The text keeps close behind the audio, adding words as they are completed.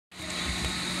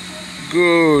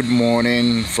Good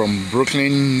morning from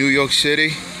Brooklyn, New York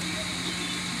City.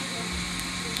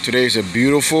 Today is a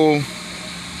beautiful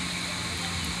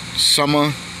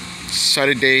summer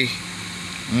Saturday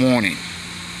morning,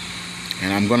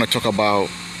 and I'm going to talk about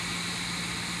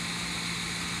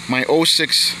my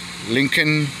 '06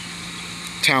 Lincoln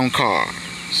Town Car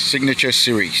Signature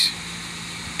Series.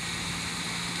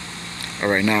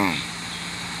 Alright, now,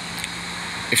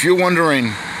 if you're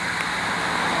wondering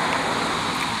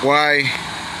why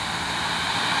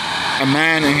a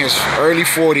man in his early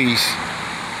 40s,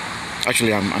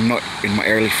 actually I'm not in my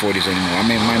early 40s anymore, I'm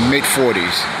in my mid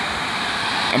 40s,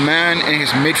 a man in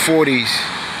his mid 40s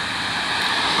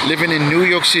living in New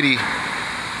York City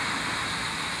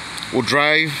will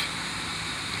drive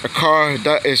a car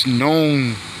that is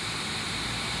known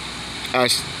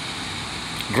as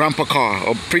grandpa car,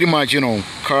 or pretty much,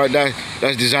 car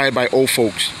that's desired by old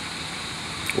folks.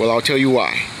 Well, I'll tell you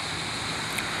why.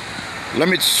 Let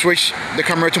me switch the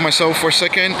camera to myself for a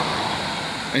second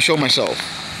and show myself.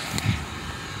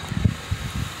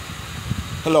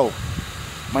 Hello,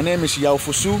 my name is Yao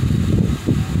Fosu,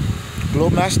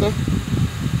 Globe Master,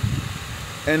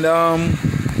 and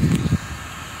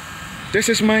this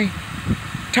is my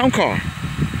town car.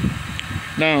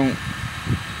 Now,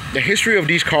 the history of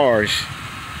these cars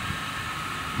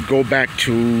go back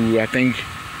to, I think,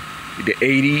 the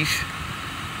 80s.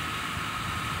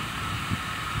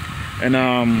 And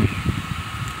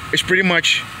it's pretty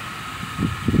much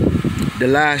the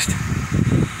last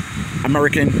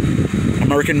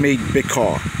American-made big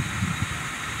car.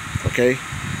 Okay,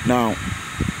 now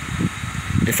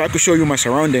if I could show you my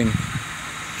surrounding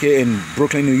here in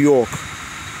Brooklyn, New York,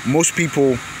 most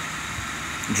people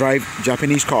drive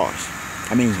Japanese cars.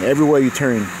 I mean, everywhere you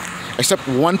turn, except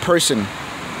one person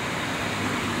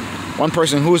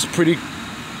who is pretty,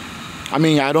 I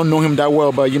mean, I don't know him that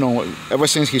well, but ever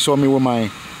since he saw me with my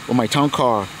town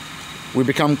car, we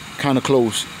become kind of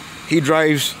close. He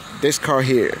drives this car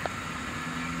here,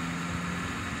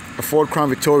 a Ford Crown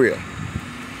Victoria,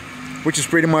 which is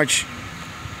pretty much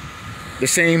the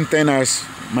same thing as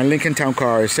my Lincoln Town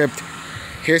car, except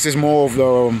his is more of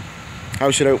the, how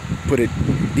should I put it?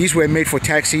 These were made for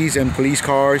taxis and police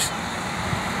cars,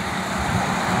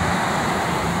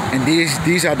 and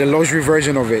these are the luxury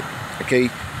version of it. Okay.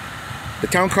 The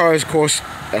town cars cost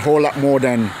a whole lot more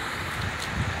than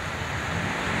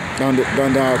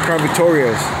the Crown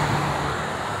Victorias.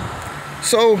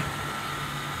 So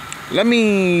let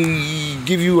me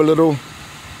give you a little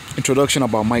introduction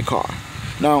about my car.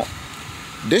 Now,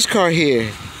 this car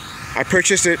here, I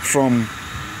purchased it from,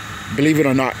 believe it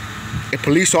or not, a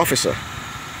police officer.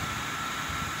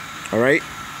 All right.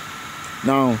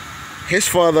 Now, his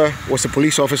father was a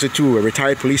police officer too, a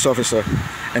retired police officer,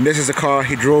 and this is the car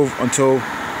he drove until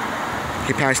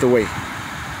he passed away.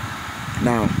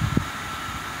 Now,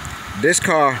 this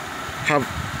car have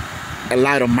a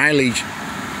lot of mileage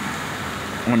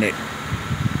on it,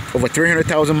 over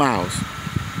 300,000 miles,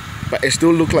 but it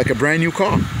still looks like a brand new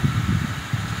car.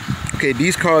 Okay,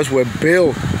 these cars were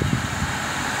built,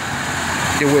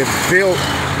 they were built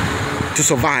to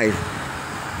survive.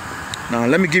 Now,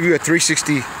 let me give you a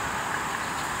 360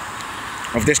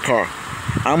 of this car.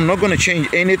 I'm not going to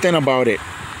change anything about it.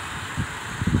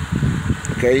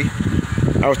 Okay,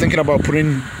 I was thinking about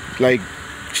putting like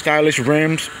stylish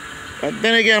rims, but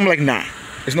then again I'm like, nah,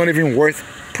 it's not even worth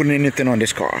putting anything on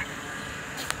this car.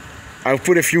 I'll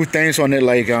put a few things on it,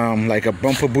 like a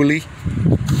bumper bully,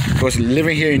 because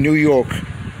living here in New York,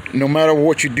 no matter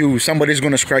what you do, somebody's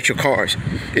going to scratch your cars.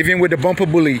 Even with the bumper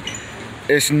bully,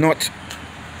 it's not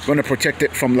going to protect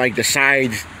it from like the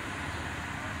sides,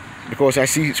 because I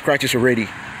see scratches already.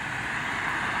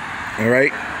 All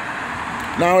right.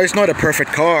 Now, it's not a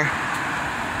perfect car.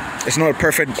 It's not a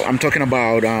perfect. I'm talking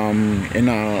about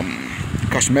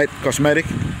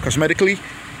cosmetically,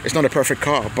 it's not a perfect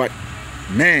car. But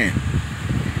man,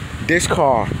 this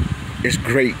car is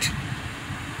great.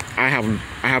 I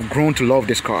have grown to love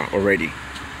this car already.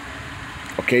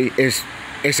 Okay, it's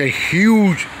a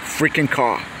huge freaking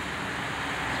car.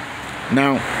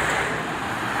 Now,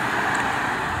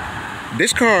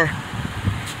 this car,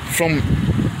 from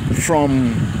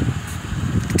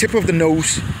tip of the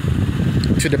nose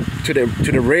to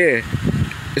the rear,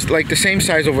 is like the same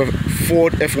size of a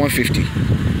Ford F-150.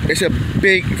 It's a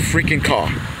big freaking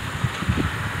car.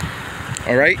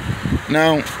 All right.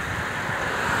 Now,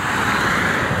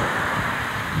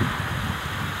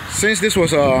 since this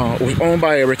was owned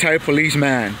by a retired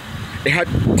policeman, it had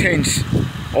tents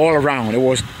all around. It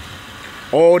was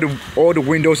all the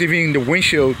windows, even the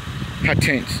windshield, had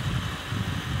tents.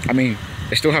 I mean,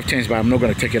 they still have tents, but I'm not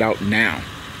going to take it out now.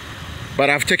 But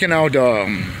I've taken out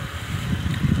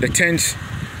the tents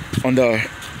on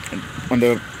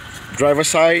the driver's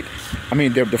side. I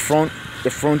mean the front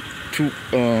two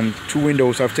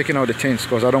windows. I've taken out the tents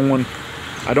because I don't want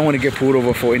to get pulled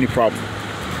over for any problem.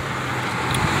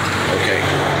 Okay,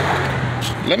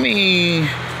 let me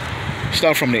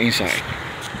start from the inside.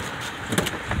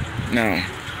 Now,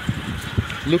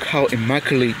 look how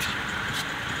immaculate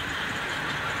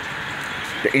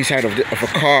the inside of a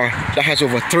car that has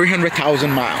over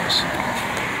 300,000 miles.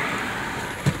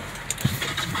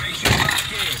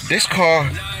 This car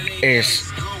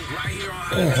is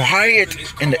quiet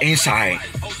in the inside.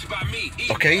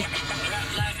 Okay,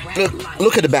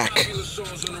 look at the back.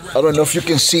 I don't know if you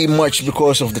can see much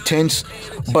because of the tents,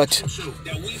 but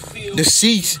the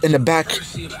seats in the back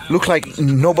look like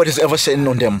nobody's ever sitting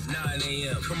on them.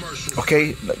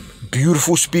 Okay,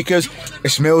 beautiful speakers. It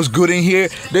smells good in here.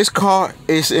 This car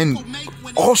is in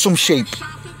awesome shape.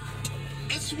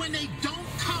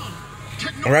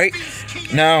 All right,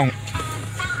 now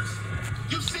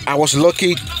I was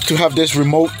lucky to have this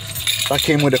remote that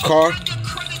came with the car.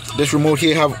 This remote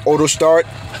here have auto start,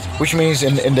 which means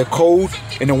in the cold,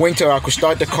 in the winter, I could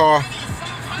start the car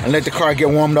and let the car get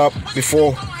warmed up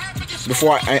before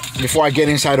I get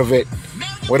inside of it,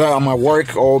 whether I'm at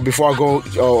work or before I go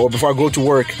to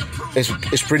work.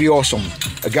 It's pretty awesome.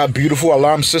 I got beautiful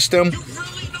alarm system.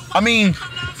 I mean,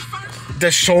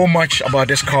 there's so much about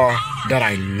this car that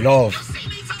I love.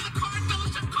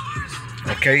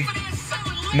 Okay,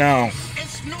 now,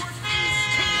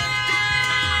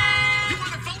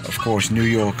 of course, New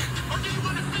York.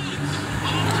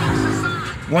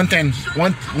 One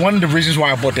of the reasons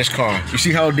why I bought this car, you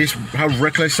see how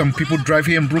reckless some people drive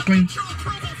here in Brooklyn?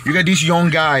 You got these young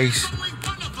guys.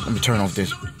 Let me turn off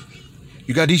this.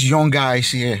 You got these young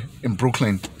guys here in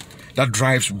Brooklyn that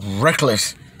drives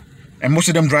reckless, and most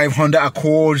of them drive Honda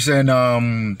Accords and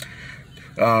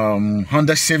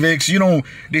Honda Civics. You know,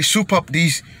 they soup up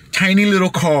these tiny little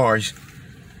cars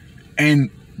and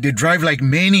they drive like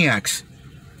maniacs.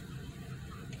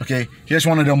 Okay, here's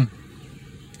one of them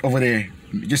over there.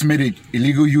 Just made an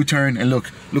illegal U-turn, and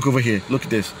look over here. Look at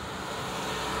this.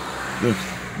 Look,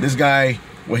 this guy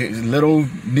with his little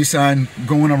Nissan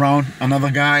going around another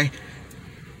guy.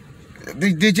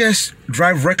 They just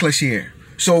drive reckless here.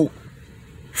 So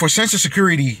for sense of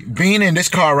security, being in this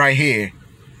car right here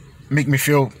make me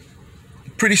feel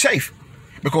pretty safe,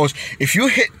 because if you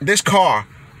hit this car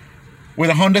with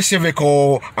a Honda Civic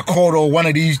or Accord or one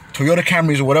of these Toyota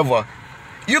Camrys or whatever,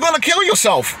 you're gonna kill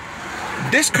yourself.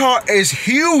 This car is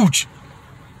huge.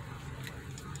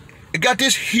 It got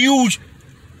this huge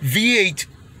V8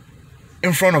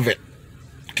 in front of it.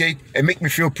 Okay, it make me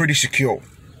feel pretty secure.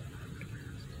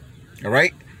 All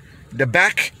right, the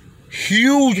back,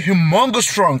 huge, humongous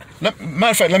trunk.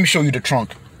 Matter of fact, let me show you the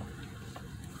trunk.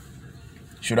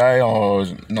 Should I, or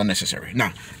not necessary?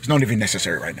 No, it's not even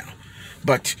necessary right now.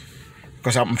 But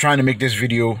because I'm trying to make this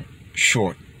video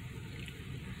short.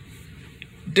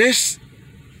 This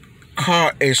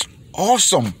car is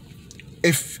awesome.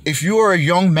 If you are a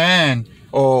young man,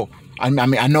 or I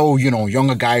mean, I know, you know,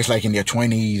 younger guys like in their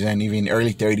 20s and even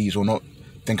early 30s will not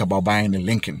think about buying a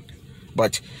Lincoln.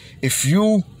 But if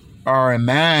you are a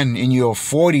man in your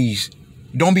 40s,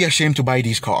 don't be ashamed to buy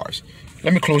these cars.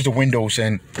 Let me close the windows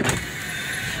and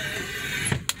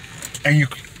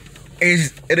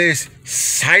it is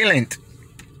silent.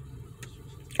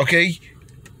 Okay,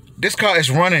 this car is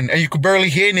running and you could barely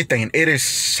hear anything. It is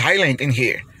silent in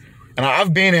here. And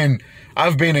I've been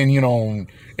in, you know,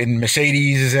 in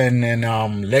Mercedes and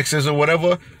Lexus or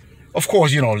whatever. Of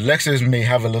course, you know, Lexus may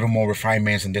have a little more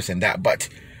refinements and this and that, but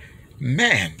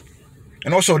man,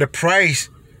 and also the price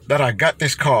that I got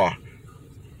this car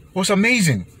was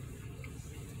amazing.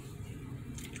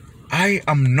 I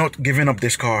am not giving up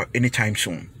this car anytime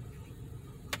soon.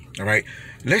 All right,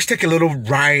 let's take a little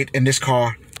ride in this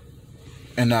car,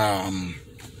 and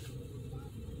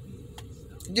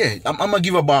yeah, I'm gonna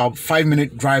give about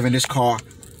 5-minute drive in this car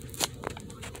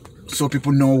so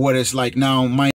people know what it's like. Now,